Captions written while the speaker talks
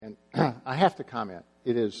And I have to comment.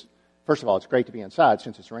 It is, first of all, it's great to be inside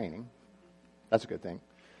since it's raining. That's a good thing.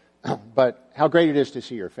 But how great it is to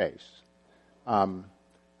see your face.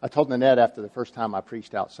 I told Nanette after the first time I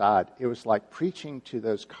preached outside, it was like preaching to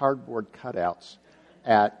those cardboard cutouts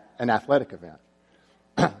at an athletic event.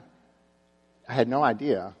 I had no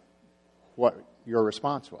idea what your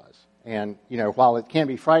response was. And, while it can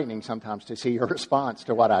be frightening sometimes to see your response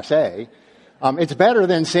to what I say, it's better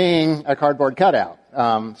than seeing a cardboard cutout.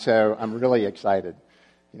 So I'm really excited.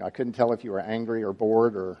 I couldn't tell if you were angry or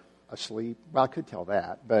bored or asleep. Well, I could tell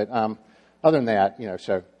that. But other than that,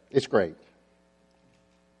 so it's great.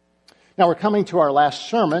 Now we're coming to our last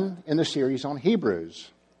sermon in the series on Hebrews.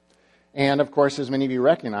 And, of course, as many of you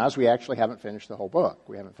recognize, we actually haven't finished the whole book.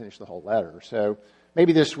 We haven't finished the whole letter. So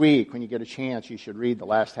maybe this week, when you get a chance, you should read the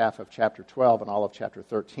last half of chapter 12 and all of chapter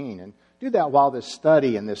 13. And do that while this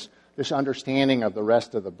study and this understanding of the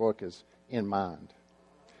rest of the book is in mind.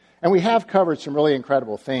 And we have covered some really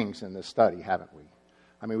incredible things in this study, haven't we?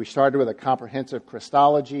 I mean, we started with a comprehensive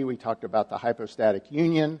Christology. We talked about the hypostatic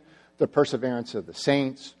union, the perseverance of the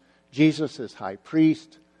saints, Jesus as high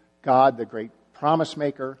priest, God the great promise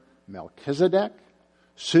maker, Melchizedek,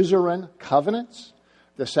 suzerain covenants,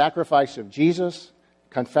 the sacrifice of Jesus,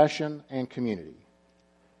 confession, and community.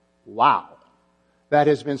 Wow. That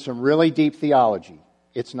has been some really deep theology.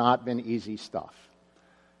 It's not been easy stuff.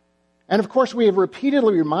 And of course, we have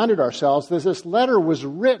repeatedly reminded ourselves that this letter was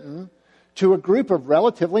written to a group of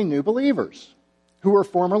relatively new believers who were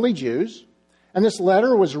formerly Jews. And this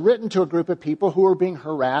letter was written to a group of people who were being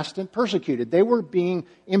harassed and persecuted. They were being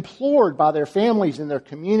implored by their families and their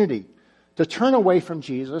community to turn away from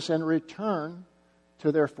Jesus and return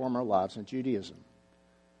to their former lives in Judaism.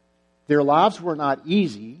 Their lives were not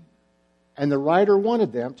easy, and the writer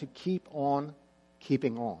wanted them to keep on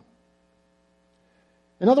keeping on.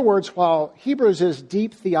 In other words, while Hebrews is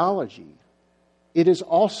deep theology, it is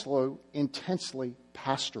also intensely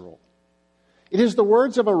pastoral. It is the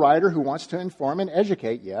words of a writer who wants to inform and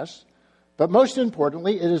educate, yes, but most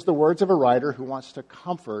importantly, it is the words of a writer who wants to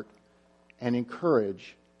comfort and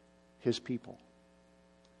encourage his people.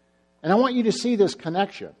 And I want you to see this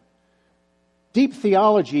connection. Deep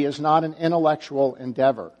theology is not an intellectual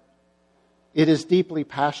endeavor. It is deeply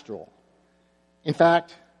pastoral. In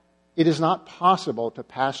fact, it is not possible to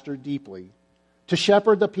pastor deeply, to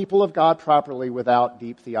shepherd the people of God properly without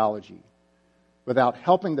deep theology, without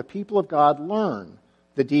helping the people of God learn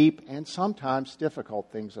the deep and sometimes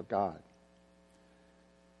difficult things of God.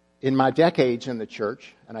 In my decades in the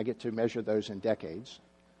church, and I get to measure those in decades,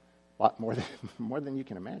 a lot more than you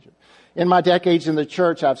can imagine. In my decades in the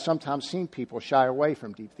church, I've sometimes seen people shy away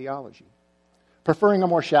from deep theology, preferring a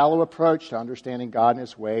more shallow approach to understanding God and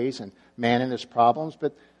His ways and man and his problems,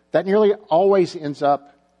 but that nearly always ends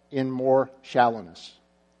up in more shallowness.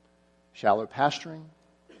 Shallow pastoring,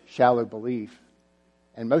 shallow belief,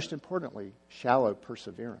 and most importantly, shallow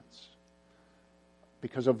perseverance.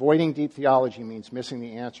 Because avoiding deep theology means missing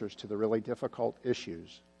the answers to the really difficult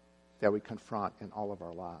issues that we confront in all of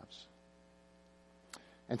our lives.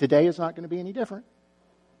 And today is not going to be any different,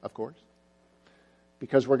 of course,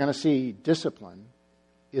 because we're going to see discipline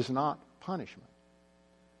is not punishment,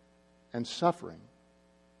 and suffering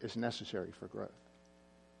is necessary for growth.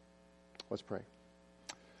 Let's pray.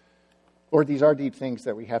 Lord, these are deep things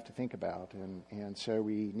that we have to think about, and so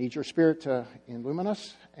we need your Spirit to illumine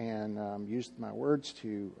us and use my words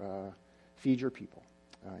to feed your people.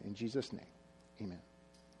 In Jesus' name, amen.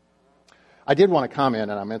 I did want to comment,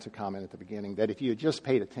 and I meant to comment at the beginning, that if you had just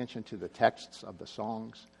paid attention to the texts of the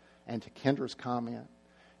songs and to Kendra's comment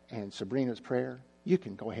and Sabrina's prayer, you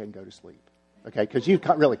can go ahead and go to sleep, okay? Because you've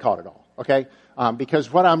really caught it all, okay?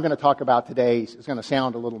 Because what I'm going to talk about today is going to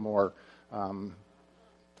sound a little more...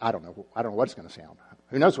 I don't know what it's going to sound.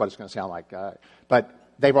 Who knows what it's going to sound like? But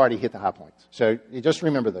they've already hit the high points. So you just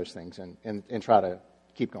remember those things and try to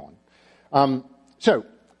keep going. So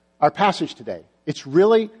our passage today, it's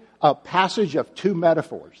really a passage of two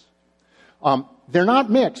metaphors. They're not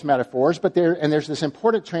mixed metaphors, but there's this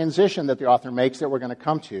important transition that the author makes that we're going to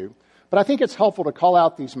come to. But I think it's helpful to call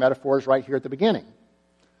out these metaphors right here at the beginning.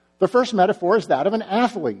 The first metaphor is that of an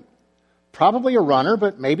athlete. Probably a runner,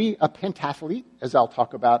 but maybe a pentathlete, as I'll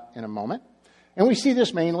talk about in a moment. And we see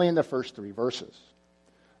this mainly in the first three verses.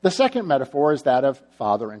 The second metaphor is that of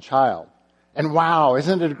father and child. And wow,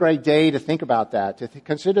 isn't it a great day to think about that, to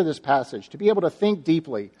consider this passage, to be able to think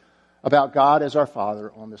deeply about God as our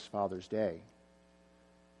Father on this Father's Day.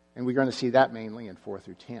 And we're going to see that mainly in 4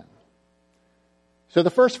 through 10. So the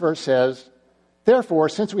first verse says, "Therefore,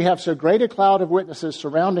 since we have so great a cloud of witnesses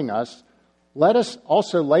surrounding us, let us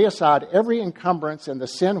also lay aside every encumbrance and the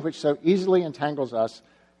sin which so easily entangles us,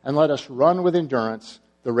 and let us run with endurance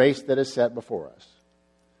the race that is set before us.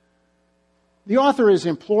 The author is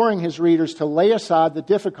imploring his readers to lay aside the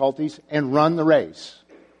difficulties and run the race.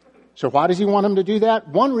 So why does he want them to do that?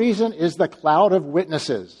 One reason is the cloud of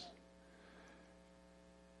witnesses.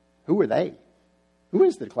 Who are they? Who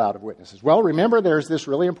is the cloud of witnesses? Well, remember, there's this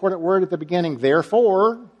really important word at the beginning,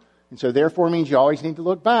 therefore. And so therefore means you always need to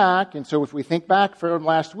look back. And so if we think back from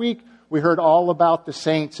last week, we heard all about the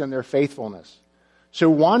saints and their faithfulness. So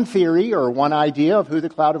one theory or one idea of who the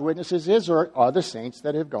cloud of witnesses is are the saints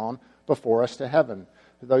that have gone before us to heaven.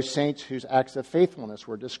 Those saints whose acts of faithfulness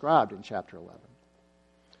were described in chapter 11.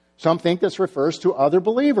 Some think this refers to other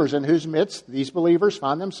believers in whose midst these believers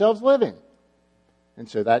find themselves living. And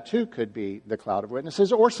so that too could be the cloud of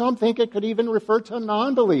witnesses. Or some think it could even refer to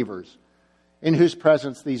non-believers in whose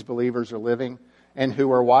presence these believers are living and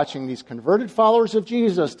who are watching these converted followers of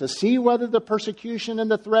Jesus to see whether the persecution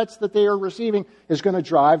and the threats that they are receiving is going to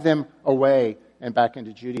drive them away and back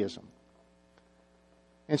into Judaism.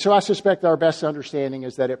 And so I suspect our best understanding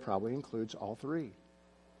is that it probably includes all three.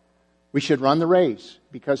 We should run the race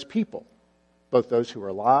because people, both those who are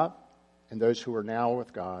alive and those who are now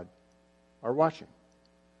with God, are watching.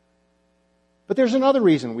 But there's another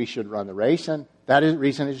reason we should run the race, and that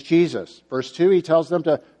reason is Jesus. Verse 2, he tells them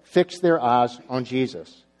to fix their eyes on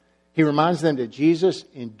Jesus. He reminds them that Jesus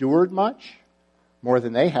endured much, more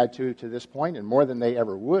than they had to this point, and more than they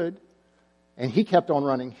ever would. And he kept on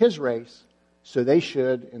running his race, so they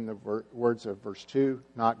should, in the words of verse 2,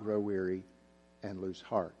 not grow weary and lose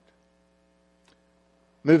heart.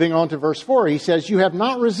 Moving on to verse 4, he says, you have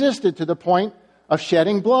not resisted to the point of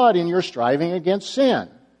shedding blood in your striving against sin.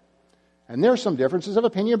 And there are some differences of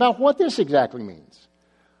opinion about what this exactly means.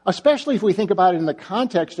 Especially if we think about it in the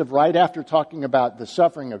context of right after talking about the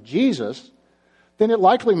suffering of Jesus, then it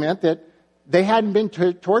likely meant that they hadn't been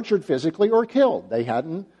tortured physically or killed. They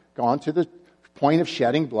hadn't gone to the point of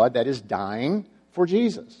shedding blood, that is, dying for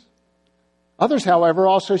Jesus. Others, however,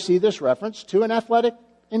 also see this reference to an athletic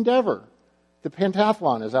endeavor, the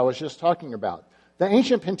pentathlon, as I was just talking about. The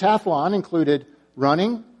ancient pentathlon included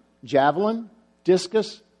running, javelin,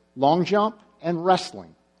 discus, long jump, and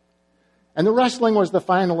wrestling. And the wrestling was the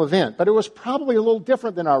final event, but it was probably a little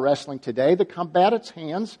different than our wrestling today. The combatants'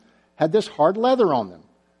 hands had this hard leather on them,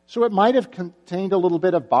 so it might have contained a little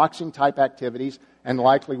bit of boxing-type activities and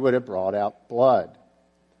likely would have brought out blood.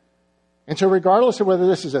 And so regardless of whether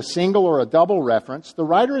this is a single or a double reference, the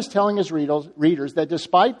writer is telling his readers that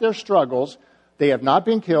despite their struggles, they have not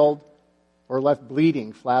been killed or left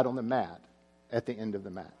bleeding flat on the mat at the end of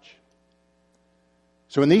the match.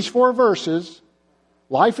 So in these 4 verses,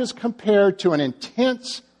 life is compared to an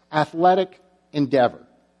intense athletic endeavor.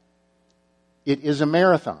 It is a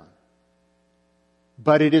marathon,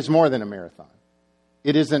 but it is more than a marathon.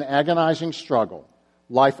 It is an agonizing struggle.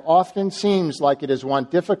 Life often seems like it is one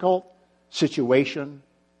difficult situation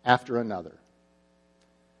after another.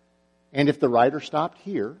 And if the writer stopped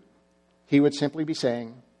here, he would simply be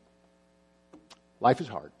saying, life is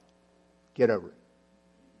hard. Get over it.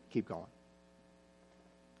 Keep going.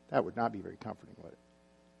 That would not be very comforting, would it?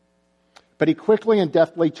 But he quickly and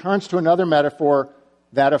deftly turns to another metaphor,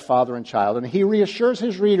 that of father and child. And he reassures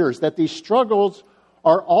his readers that these struggles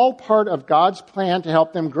are all part of God's plan to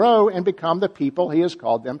help them grow and become the people he has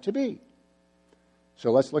called them to be.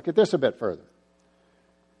 So let's look at this a bit further.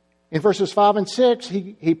 In verses 5 and 6,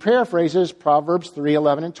 he paraphrases Proverbs 3,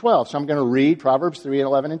 11, and 12. So I'm going to read Proverbs 3,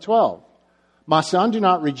 11, and 12. My son, do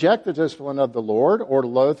not reject the discipline of the Lord or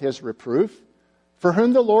loathe his reproof. For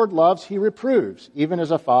whom the Lord loves, he reproves, even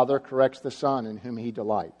as a father corrects the son in whom he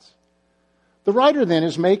delights. The writer then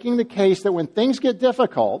is making the case that when things get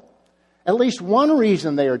difficult, at least one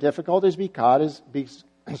reason they are difficult is because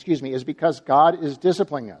God is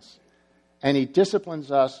disciplining us. And he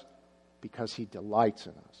disciplines us because he delights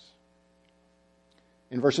in us.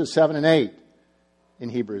 In verses 7 and 8 in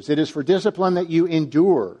Hebrews, it is for discipline that you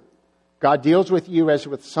endure. God deals with you as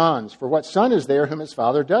with sons. For what son is there whom his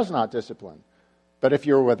father does not discipline? But if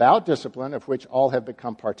you're without discipline, of which all have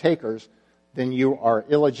become partakers, then you are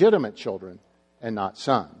illegitimate children and not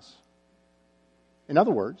sons. In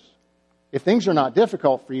other words, if things are not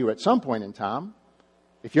difficult for you at some point in time,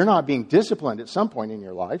 if you're not being disciplined at some point in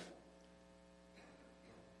your life,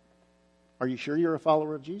 are you sure you're a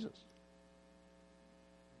follower of Jesus?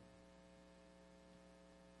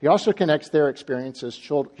 He also connects their experience as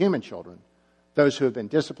human children, those who have been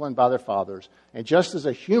disciplined by their fathers. And just as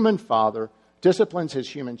a human father disciplines his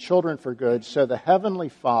human children for good, so the Heavenly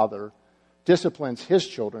Father disciplines his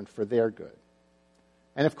children for their good.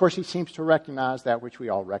 And of course, he seems to recognize that which we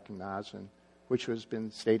all recognize and which has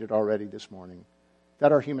been stated already this morning,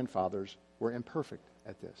 that our human fathers were imperfect.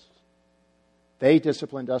 at this. They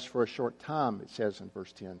disciplined us for a short time, it says in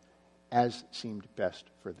verse 10, as seemed best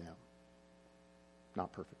for them.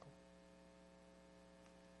 Not perfectly.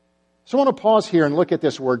 So I want to pause here and look at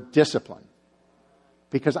this word discipline,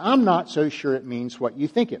 because I'm not so sure it means what you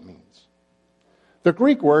think it means. The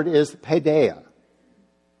Greek word is paideia,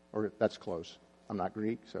 or that's close. I'm not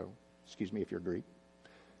Greek, so excuse me if you're Greek.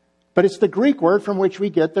 But it's the Greek word from which we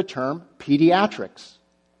get the term pediatrics.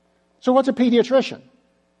 So what's a pediatrician?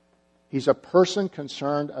 He's a person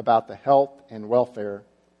concerned about the health and welfare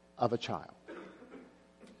of a child.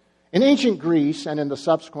 In ancient Greece and in the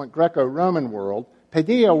subsequent Greco-Roman world,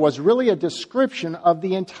 paideia was really a description of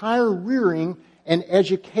the entire rearing and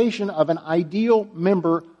education of an ideal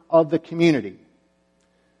member of the community.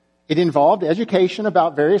 It involved education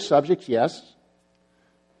about various subjects, yes,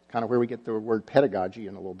 kind of where we get the word pedagogy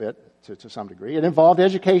in a little bit to some degree. It involved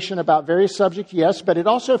education about various subjects, yes, but it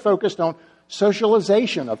also focused on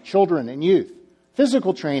socialization of children and youth.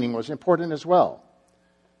 Physical training was important as well.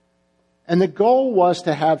 And the goal was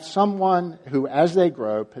to have someone who, as they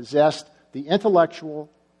grow, possessed the intellectual,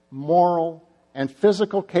 moral, and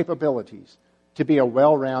physical capabilities to be a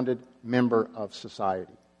well-rounded member of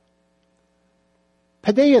society.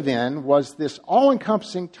 Paideia, then, was this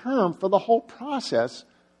all-encompassing term for the whole process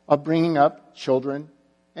of bringing up children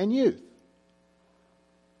and youth.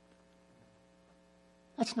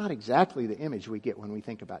 That's not exactly the image we get when we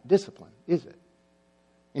think about discipline, is it?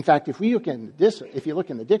 In fact, if you look in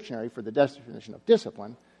the dictionary for the definition of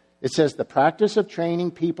discipline, it says the practice of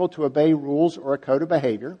training people to obey rules or a code of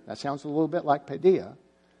behavior. That sounds a little bit like paideia.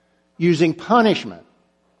 Using punishment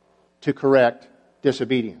to correct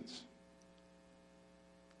disobedience.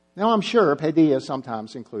 Now, I'm sure paideia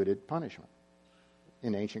sometimes included punishment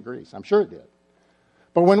in ancient Greece. I'm sure it did.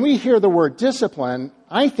 But when we hear the word discipline,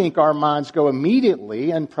 I think our minds go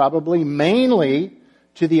immediately and probably mainly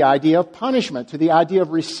to the idea of punishment, to the idea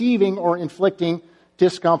of receiving or inflicting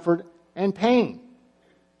discomfort and pain.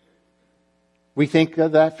 We think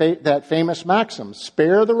of that famous maxim,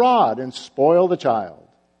 spare the rod and spoil the child,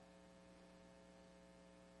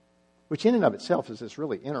 which in and of itself is this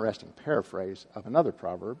really interesting paraphrase of another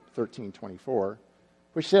proverb, 13:24,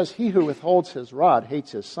 which says, he who withholds his rod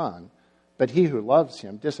hates his son, but he who loves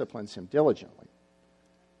him disciplines him diligently.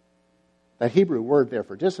 That Hebrew word there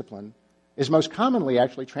for discipline is most commonly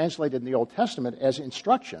actually translated in the Old Testament as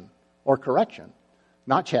instruction or correction,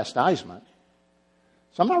 not chastisement.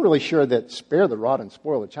 So I'm not really sure that spare the rod and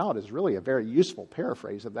spoil the child is really a very useful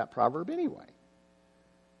paraphrase of that proverb anyway.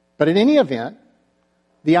 But in any event,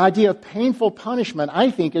 the idea of painful punishment, I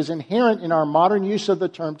think, is inherent in our modern use of the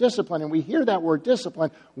term discipline. And we hear that word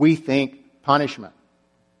discipline, we think punishment.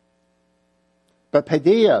 But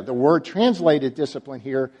paideia, the word translated discipline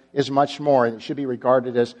here, is much more, and it should be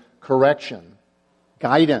regarded as correction,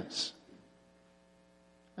 guidance,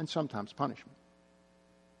 and sometimes punishment.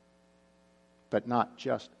 But not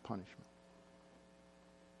just punishment.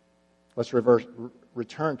 Let's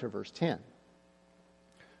return to verse 10.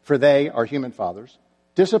 For they, our human fathers,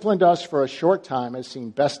 disciplined us for a short time as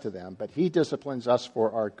seemed best to them, but he disciplines us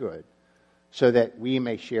for our good, so that we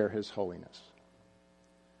may share his holiness.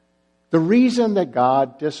 The reason that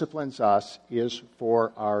God disciplines us is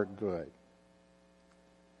for our good.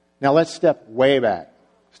 Now let's step way back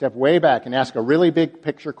and ask a really big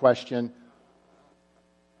picture question.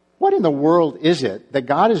 What in the world is it that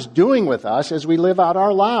God is doing with us as we live out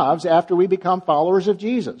our lives after we become followers of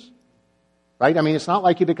Jesus? Right? I mean, it's not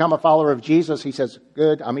like you become a follower of Jesus. He says,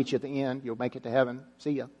 good, I'll meet you at the end. You'll make it to heaven.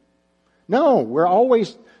 See ya. No, we're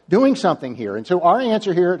always doing something here. And so our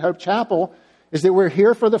answer here at Hope Chapel is that we're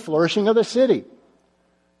here for the flourishing of the city.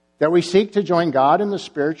 That we seek to join God in the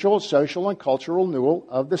spiritual, social, and cultural renewal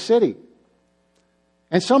of the city.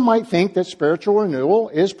 And some might think that spiritual renewal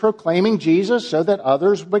is proclaiming Jesus so that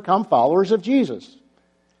others become followers of Jesus.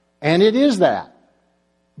 And it is that.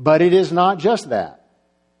 But it is not just that.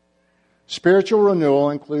 Spiritual renewal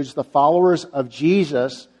includes the followers of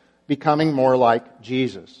Jesus becoming more like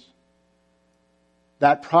Jesus.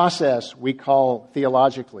 That process we call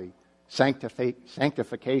theologically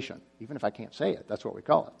sanctification. Even if I can't say it, that's what we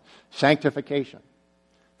call it. Sanctification.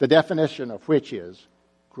 The definition of which is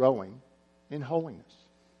growing in holiness.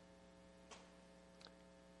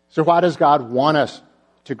 So why does God want us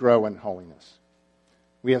to grow in holiness?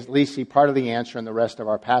 We at least see part of the answer in the rest of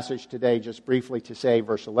our passage today, just briefly to say,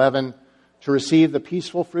 verse 11, to receive the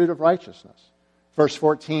peaceful fruit of righteousness. Verse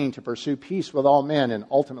 14, to pursue peace with all men and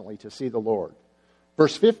ultimately to see the Lord.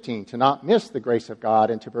 Verse 15, to not miss the grace of God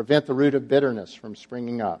and to prevent the root of bitterness from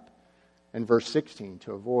springing up. And verse 16,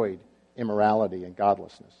 to avoid immorality and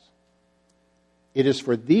godlessness. It is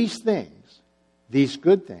for these things these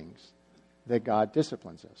good things that God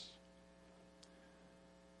disciplines us.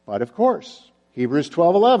 But of course, Hebrews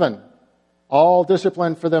 12:11, all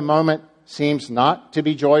discipline for the moment seems not to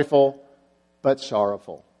be joyful, but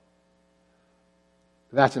sorrowful.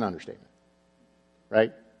 That's an understatement,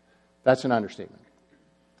 right? That's an understatement.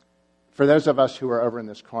 For those of us who were over in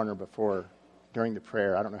this corner before, during the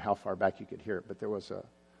prayer, I don't know how far back you could hear it, but there was a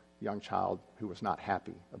young child who was not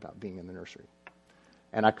happy about being in the nursery.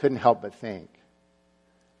 And I couldn't help but think,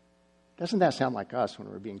 doesn't that sound like us when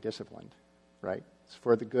we're being disciplined, right? It's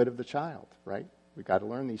for the good of the child, right? We've got to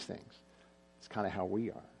learn these things. It's kind of how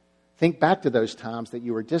we are. Think back to those times that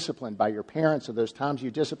you were disciplined by your parents or those times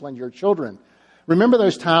you disciplined your children. Remember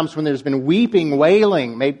those times when there's been weeping,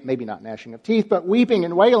 wailing, maybe not gnashing of teeth, but weeping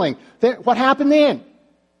and wailing. What happened then?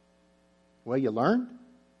 Well, you learned,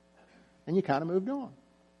 and you kind of moved on.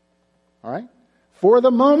 All right? For the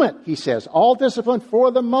moment, he says, all discipline for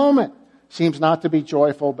the moment seems not to be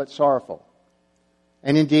joyful but sorrowful.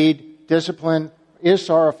 And indeed, discipline is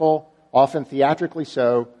sorrowful, often theatrically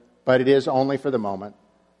so, but it is only for the moment.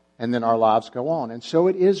 And then our lives go on. And so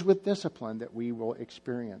it is with discipline that we will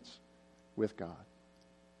experience with God.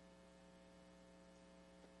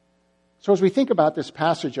 So as we think about this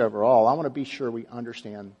passage overall, I want to be sure we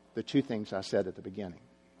understand the two things I said at the beginning.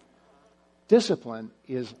 Discipline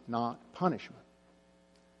is not punishment,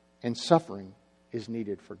 and suffering is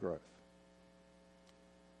needed for growth.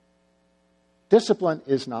 Discipline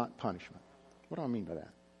is not punishment. What do I mean by that?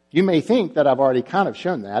 You may think that I've already kind of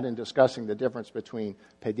shown that in discussing the difference between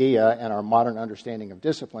paideia and our modern understanding of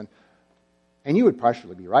discipline, and you would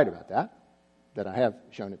partially be right about that I have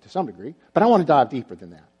shown it to some degree, but I want to dive deeper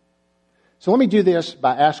than that. So let me do this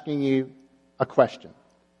by asking you a question.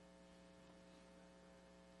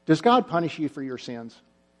 Does God punish you for your sins?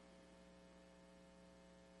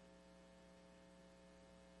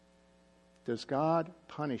 Does God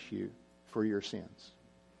punish you for your sins?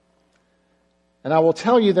 And I will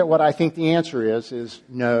tell you that what I think the answer is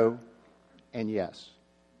no and yes.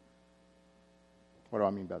 What do I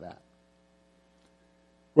mean by that?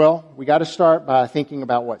 Well, we got to start by thinking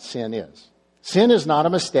about what sin is. Sin is not a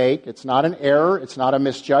mistake. It's not an error. It's not a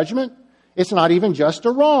misjudgment. It's not even just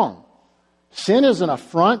a wrong. Sin is an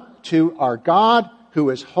affront to our God who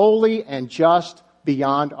is holy and just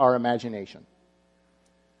beyond our imagination.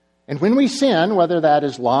 And when we sin, whether that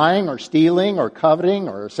is lying or stealing or coveting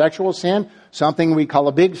or a sexual sin, something we call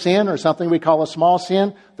a big sin or something we call a small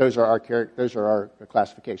sin, those are our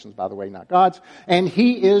classifications, by the way, not God's. And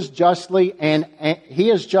He is justly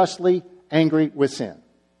angry with sin.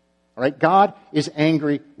 All right, God is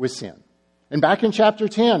angry with sin. And back in chapter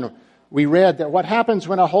 10, we read that what happens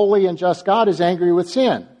when a holy and just God is angry with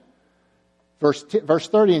sin. Verse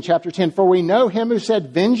 30 in chapter 10, for we know Him who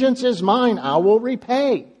said, vengeance is mine, I will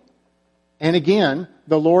repay. And again,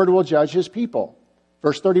 the Lord will judge His people.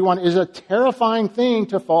 Verse 31 is a terrifying thing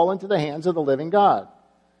to fall into the hands of the living God.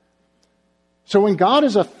 So when God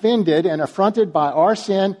is offended and affronted by our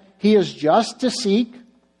sin, He is just to seek,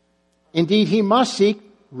 indeed He must seek,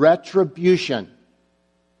 retribution.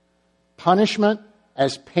 Punishment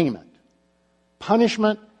as payment.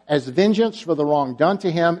 Punishment as vengeance for the wrong done to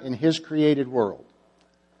Him in His created world.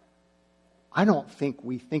 I don't think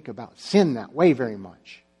we think about sin that way very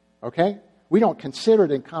much. Okay? We don't consider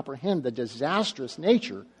it and comprehend the disastrous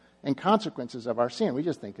nature and consequences of our sin. We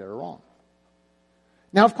just think they're wrong.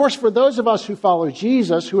 Now, of course, for those of us who follow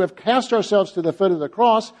Jesus, who have cast ourselves to the foot of the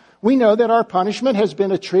cross, we know that our punishment has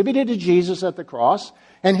been attributed to Jesus at the cross,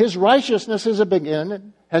 and His righteousness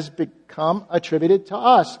has become attributed to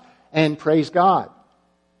us. And praise God.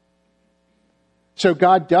 So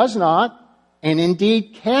God does not, and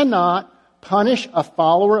indeed cannot, punish a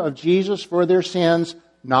follower of Jesus for their sins,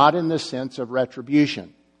 not in the sense of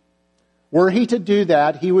retribution. Were He to do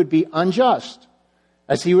that, He would be unjust,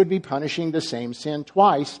 as He would be punishing the same sin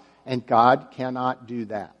twice, and God cannot do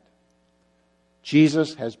that.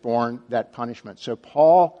 Jesus has borne that punishment. So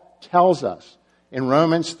Paul tells us in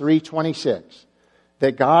Romans 3:26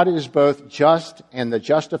 that God is both just and the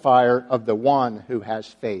justifier of the one who has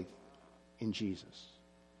faith in Jesus.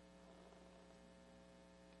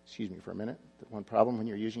 Excuse me for a minute. The one problem when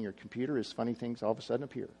you're using your computer is funny things all of a sudden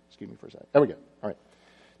appear. Excuse me for a second. There we go. All right.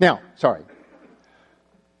 Now, sorry.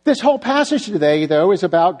 This whole passage today, though, is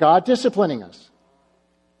about God disciplining us.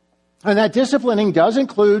 And that disciplining does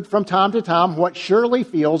include, from time to time, what surely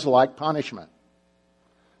feels like punishment.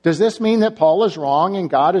 Does this mean that Paul is wrong and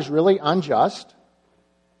God is really unjust?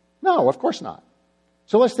 No, of course not.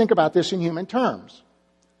 So let's think about this in human terms.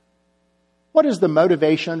 What is the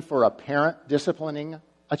motivation for a parent disciplining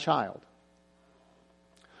a child?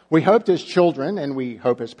 We hoped as children, and we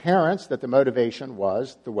hope as parents, that the motivation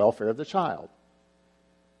was the welfare of the child.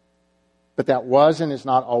 But that was and is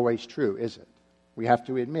not always true, is it? We have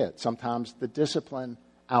to admit, sometimes the discipline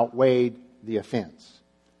outweighed the offense,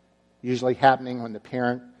 usually happening when the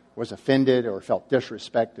parent was offended or felt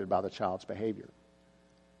disrespected by the child's behavior.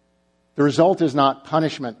 The result is not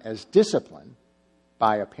punishment as discipline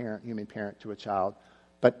by a parent, human parent to a child,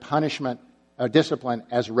 but punishment or discipline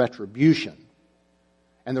as retribution.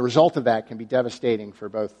 And the result of that can be devastating for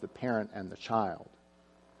both the parent and the child.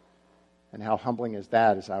 And how humbling is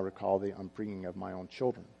that, as I recall the upbringing of my own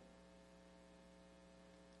children.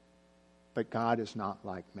 But God is not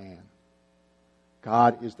like man.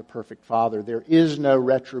 God is the perfect Father. There is no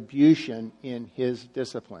retribution in His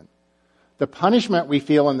discipline. The punishment we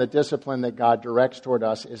feel in the discipline that God directs toward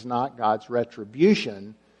us is not God's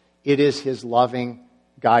retribution. It is His loving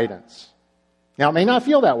guidance. Now, it may not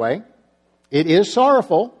feel that way. It is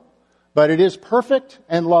sorrowful, but it is perfect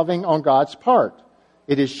and loving on God's part.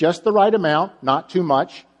 It is just the right amount, not too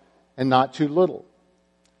much and not too little.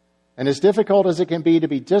 And as difficult as it can be to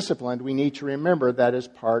be disciplined, we need to remember that it is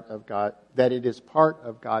part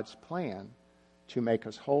of God's plan to make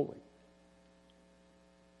us holy.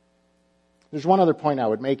 There's one other point I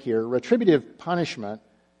would make here. Retributive punishment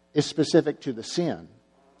is specific to the sin.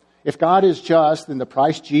 If God is just, then the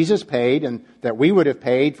price Jesus paid and that we would have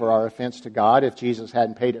paid for our offense to God if Jesus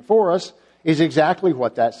hadn't paid it for us is exactly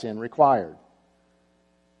what that sin required.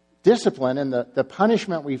 Discipline and the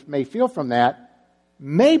punishment we may feel from that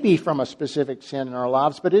may be from a specific sin in our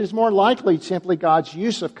lives, but it is more likely simply God's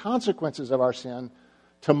use of consequences of our sin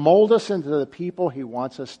to mold us into the people He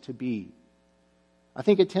wants us to be. I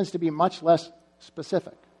think it tends to be much less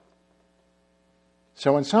specific.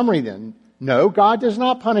 So in summary then, no, God does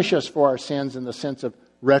not punish us for our sins in the sense of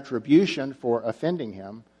retribution for offending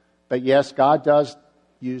Him, but yes, God does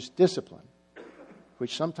use discipline,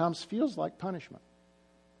 which sometimes feels like punishment,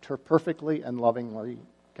 to perfectly and lovingly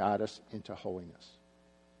guide us into holiness.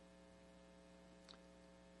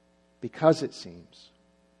 Because it seems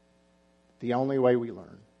the only way we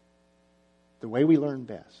learn, the way we learn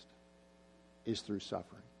best, is through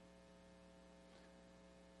suffering.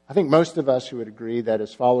 I think most of us who would agree that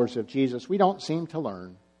as followers of Jesus, we don't seem to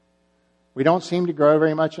learn. We don't seem to grow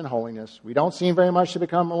very much in holiness. We don't seem very much to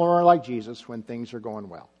become more like Jesus when things are going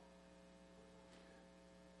well.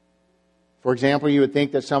 For example, you would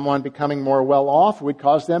think that someone becoming more well-off would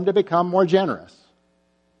cause them to become more generous.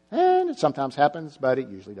 And it sometimes happens, but it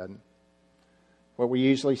usually doesn't. What we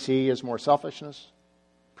usually see is more selfishness,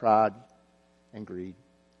 pride, and greed.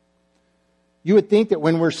 You would think that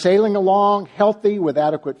when we're sailing along, healthy, with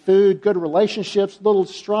adequate food, good relationships, little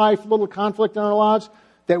strife, little conflict in our lives,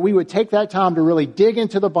 that we would take that time to really dig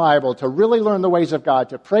into the Bible, to really learn the ways of God,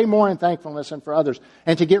 to pray more in thankfulness and for others,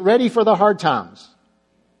 and to get ready for the hard times.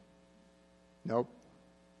 Nope.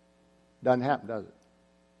 Doesn't happen, does it?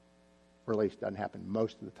 Or at least doesn't happen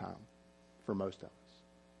most of the time for most of us.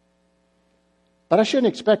 But I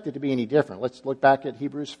shouldn't expect it to be any different. Let's look back at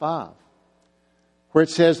Hebrews 5, where it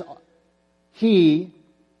says,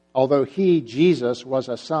 although he, Jesus, was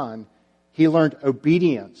a son, he learned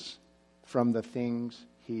obedience from the things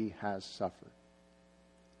he has suffered.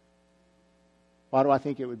 Why do I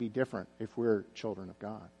think it would be different if we're children of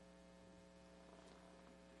God?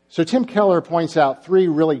 So Tim Keller points out three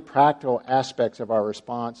really practical aspects of our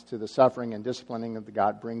response to the suffering and disciplining that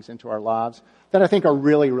God brings into our lives that I think are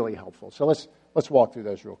really, really helpful. So let's walk through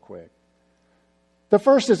those real quick. The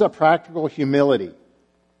first is a practical humility.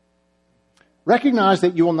 Recognize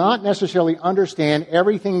that you will not necessarily understand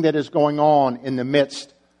everything that is going on in the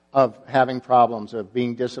midst of having problems, of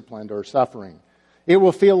being disciplined or suffering. It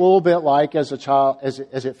will feel a little bit like as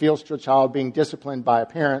it feels to a child being disciplined by a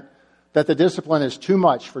parent, that the discipline is too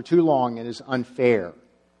much for too long and is unfair.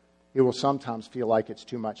 It will sometimes feel like it's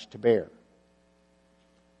too much to bear.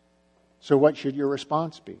 So what should your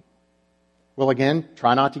response be? Well, again,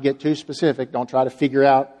 try not to get too specific. Don't try to figure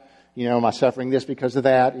out, am I suffering this because of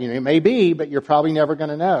that? It may be, but you're probably never going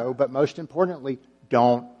to know. But most importantly,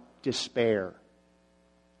 don't despair.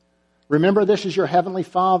 Remember, this is your Heavenly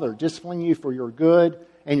Father disciplining you for your good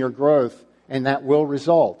and your growth, and that will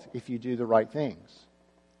result if you do the right things.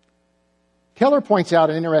 Keller points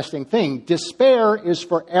out an interesting thing. Despair is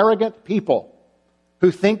for arrogant people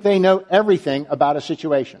who think they know everything about a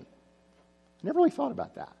situation. I never really thought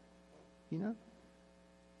about that.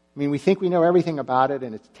 We think we know everything about it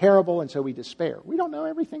and it's terrible, and so we despair. We don't know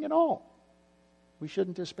everything at all. We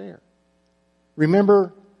shouldn't despair.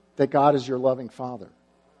 Remember that God is your loving Father.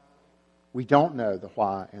 We don't know the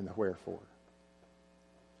why and the wherefore.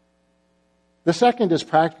 The second is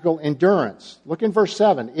practical endurance. Look in verse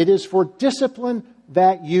 7. It is for discipline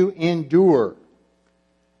that you endure.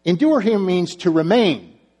 Endure here means to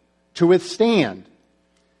remain, to withstand.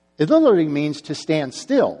 It literally means to stand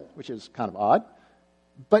still, which is kind of odd.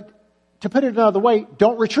 But to put it another way,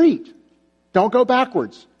 don't retreat. Don't go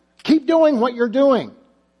backwards. Keep doing what you're doing.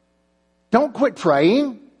 Don't quit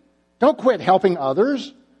praying. Don't quit helping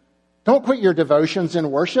others. Don't quit your devotions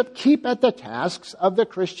in worship. Keep at the tasks of the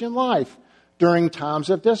Christian life during times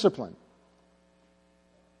of discipline.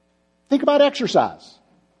 Think about exercise.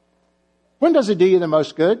 When does it do you the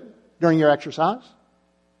most good during your exercise?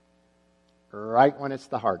 Right when it's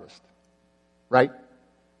the hardest. Right?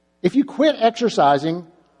 If you quit exercising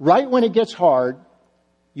right when it gets hard,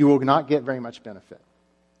 you will not get very much benefit.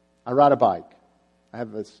 I ride a bike. I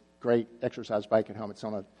have this great exercise bike at home. It's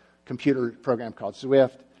on a computer program called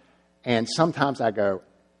Zwift. And sometimes I go,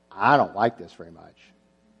 I don't like this very much.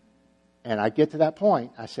 And I get to that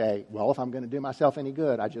point, I say, well, if I'm going to do myself any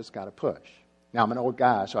good, I just got to push. Now, I'm an old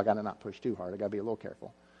guy, so I got to not push too hard. I got to be a little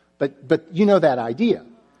careful. But you know that idea.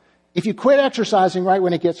 If you quit exercising right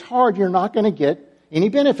when it gets hard, you're not going to get any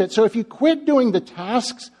benefit. So if you quit doing the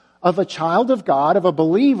tasks of a child of God, of a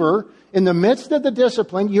believer, in the midst of the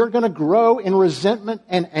discipline, you're going to grow in resentment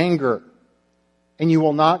and anger. And you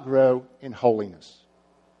will not grow in holiness.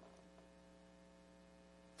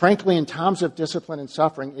 Frankly, in times of discipline and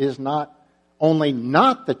suffering, it is not only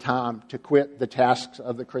not the time to quit the tasks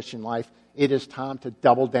of the Christian life, it is time to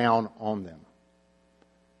double down on them.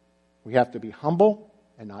 We have to be humble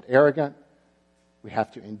and not arrogant. We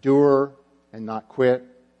have to endure and not quit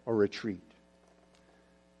or retreat.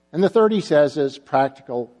 And the third, he says, is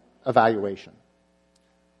practical evaluation.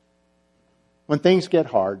 When things get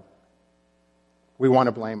hard, we want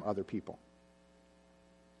to blame other people.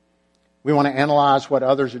 We want to analyze what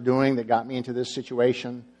others are doing that got me into this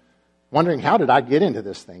situation, wondering, how did I get into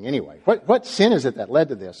this thing anyway? What sin is it that led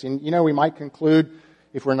to this? And, we might conclude,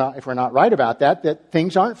 if we're not right about that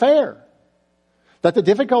things aren't fair. That the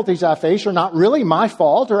difficulties I face are not really my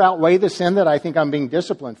fault or outweigh the sin that I think I'm being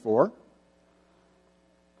disciplined for.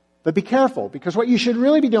 But be careful, because what you should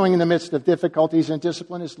really be doing in the midst of difficulties and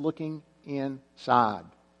discipline is looking inside.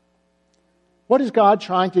 What is God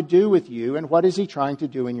trying to do with you, and what is He trying to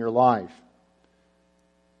do in your life?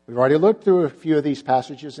 We've already looked through a few of these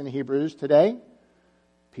passages in Hebrews today.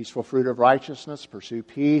 Peaceful fruit of righteousness, pursue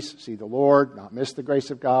peace, see the Lord, not miss the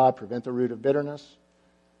grace of God, prevent the root of bitterness.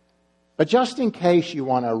 But just in case you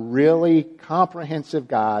want a really comprehensive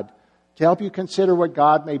guide to help you consider what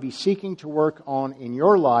God may be seeking to work on in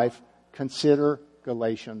your life, consider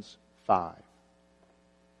Galatians 5.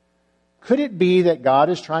 Could it be that God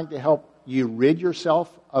is trying to help you rid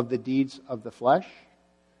yourself of the deeds of the flesh?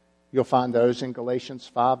 You'll find those in Galatians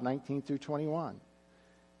 5:19 through 21.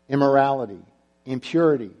 Immorality,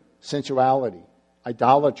 impurity, sensuality,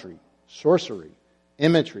 idolatry, sorcery,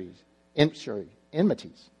 enmities,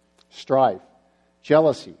 strife,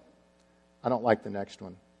 jealousy. I don't like the next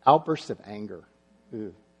one. Outbursts of anger.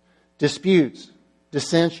 Ooh. Disputes,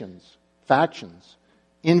 dissensions, factions,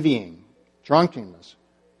 envying, drunkenness,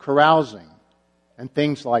 carousing, and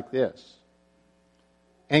things like this.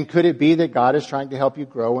 And could it be that God is trying to help you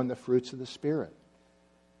grow in the fruits of the Spirit?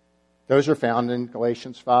 Those are found in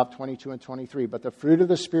Galatians 5:22 and 23. But the fruit of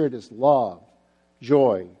the Spirit is love,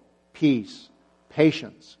 joy, peace,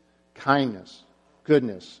 patience, kindness,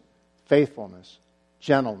 goodness, faithfulness,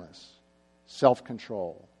 gentleness,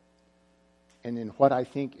 self-control. And in what I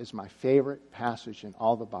think is my favorite passage in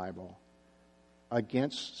all the Bible,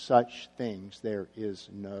 against such things there is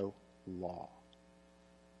no law.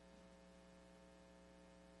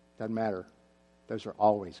 Doesn't matter. Those are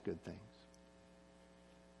always good things.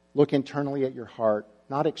 Look internally at your heart,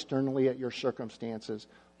 not externally at your circumstances.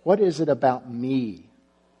 What is it about me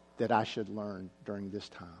that I should learn during this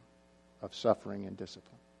time of suffering and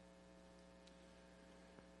discipline?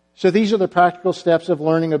 So these are the practical steps of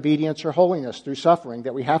learning obedience or holiness through suffering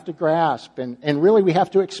that we have to grasp. And really we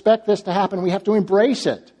have to expect this to happen. We have to embrace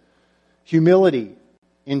it. Humility,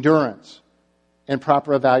 endurance, and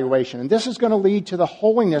proper evaluation. And this is going to lead to the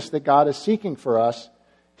holiness that God is seeking for us,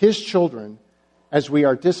 His children, as we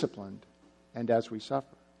are disciplined and as we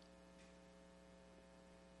suffer.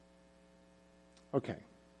 Okay,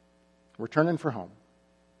 we're turning for home.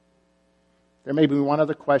 There may be one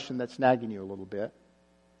other question that's nagging you a little bit.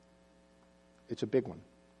 It's a big one.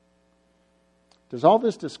 Does all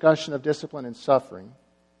this discussion of discipline and suffering,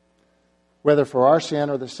 whether for our sin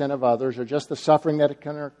or the sin of others, or just the suffering that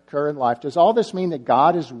can occur in life, does all this mean that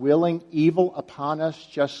God is willing evil upon us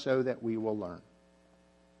just so that we will learn?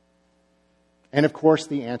 And of course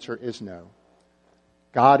the answer is no.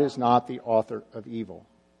 God is not the author of evil.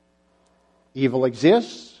 Evil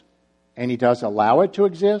exists, and He does allow it to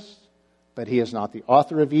exist, but He is not the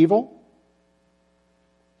author of evil.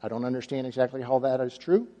 I don't understand exactly how that is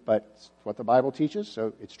true, but it's what the Bible teaches,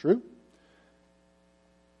 so it's true.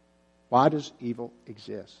 Why does evil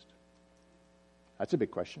exist? That's a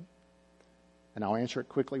big question. And I'll answer it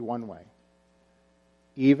quickly one way.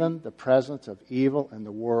 Even the presence of evil in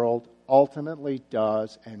the world ultimately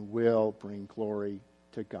does and will bring glory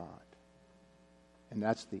to God. And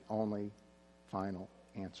that's the only final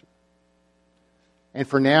answer. And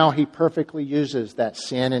for now, He perfectly uses that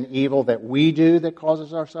sin and evil that we do that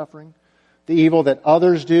causes our suffering, the evil that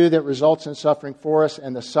others do that results in suffering for us,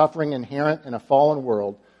 and the suffering inherent in a fallen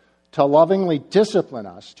world to lovingly discipline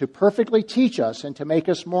us, to perfectly teach us, and to make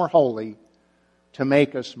us more holy, to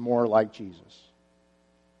make us more like Jesus.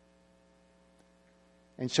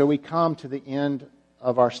 And so we come to the end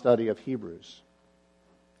of our study of Hebrews,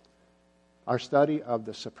 our study of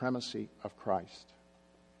the supremacy of Christ.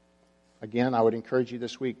 Again, I would encourage you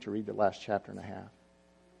this week to read the last chapter and a half.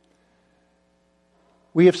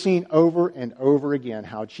 We have seen over and over again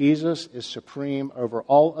how Jesus is supreme over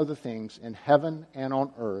all other things in heaven and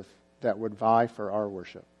on earth that would vie for our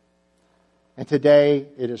worship. And today,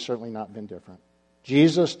 it has certainly not been different.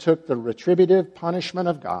 Jesus took the retributive punishment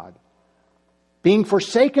of God, being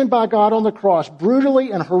forsaken by God on the cross,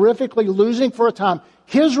 brutally and horrifically losing for a time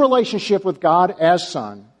His relationship with God as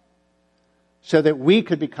Son, so that we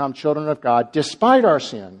could become children of God despite our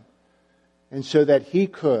sin, and so that He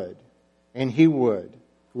could and He would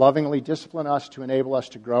lovingly discipline us to enable us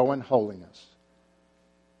to grow in holiness.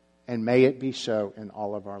 And may it be so in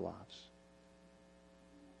all of our lives.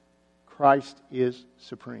 Christ is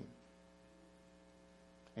supreme.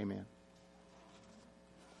 Amen.